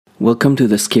Welcome to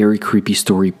the Scary Creepy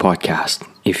Story podcast.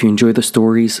 If you enjoy the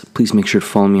stories, please make sure to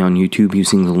follow me on YouTube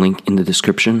using the link in the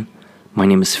description. My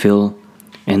name is Phil,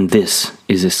 and this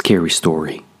is a scary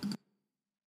story.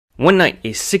 One night,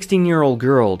 a 16-year-old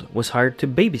girl was hired to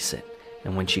babysit,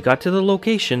 and when she got to the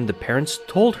location, the parents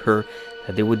told her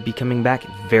that they would be coming back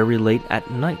very late at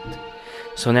night.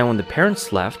 So now when the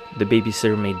parents left, the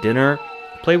babysitter made dinner,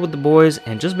 played with the boys,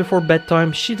 and just before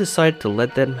bedtime, she decided to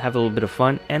let them have a little bit of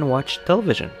fun and watch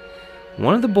television.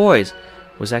 One of the boys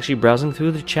was actually browsing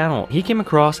through the channel. He came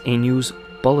across a news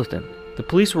bulletin. The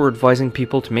police were advising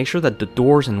people to make sure that the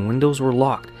doors and windows were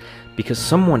locked because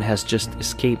someone has just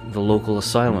escaped the local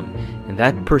asylum, and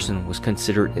that person was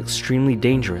considered extremely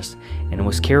dangerous and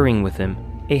was carrying with him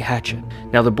a hatchet.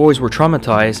 Now the boys were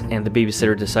traumatized, and the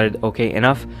babysitter decided, okay,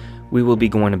 enough, we will be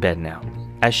going to bed now.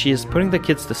 As she is putting the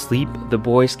kids to sleep, the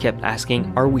boys kept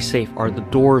asking, are we safe? Are the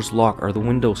doors locked? Are the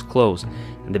windows closed?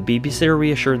 And the babysitter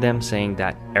reassured them, saying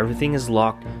that everything is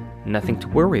locked, nothing to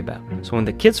worry about. So when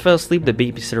the kids fell asleep, the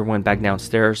babysitter went back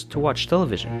downstairs to watch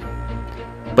television.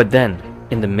 But then,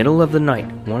 in the middle of the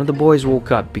night, one of the boys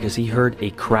woke up because he heard a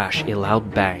crash, a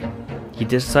loud bang. He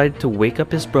decided to wake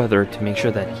up his brother to make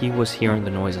sure that he was hearing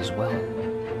the noise as well.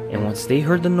 And once they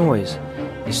heard the noise,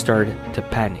 they started to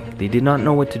panic. They did not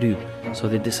know what to do. So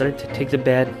they decided to take the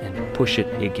bed and push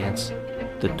it against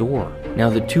the door. Now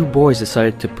the two boys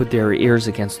decided to put their ears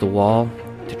against the wall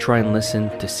to try and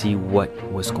listen to see what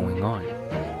was going on.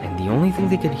 And the only thing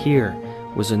they could hear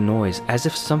was a noise as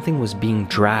if something was being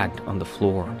dragged on the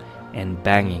floor and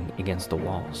banging against the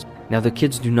walls. Now the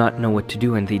kids do not know what to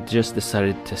do, and they just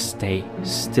decided to stay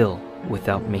still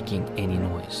without making any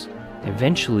noise.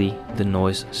 Eventually the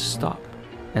noise stopped,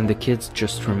 and the kids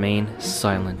just remained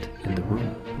silent in the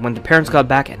room. When the parents got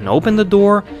back and opened the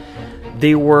door,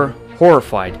 they were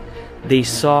horrified. They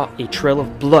saw a trail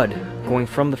of blood going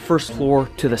from the first floor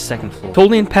to the second floor.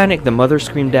 Totally in panic, the mother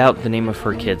screamed out the name of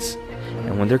her kids.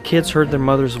 And when their kids heard their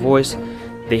mother's voice,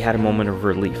 they had a moment of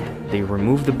relief. They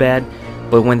removed the bed,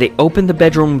 but when they opened the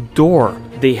bedroom door,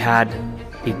 they had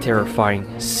a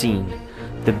terrifying scene.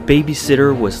 The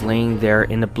babysitter was laying there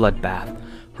in a bloodbath.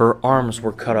 Her arms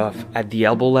were cut off at the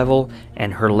elbow level,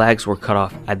 and her legs were cut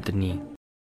off at the knee.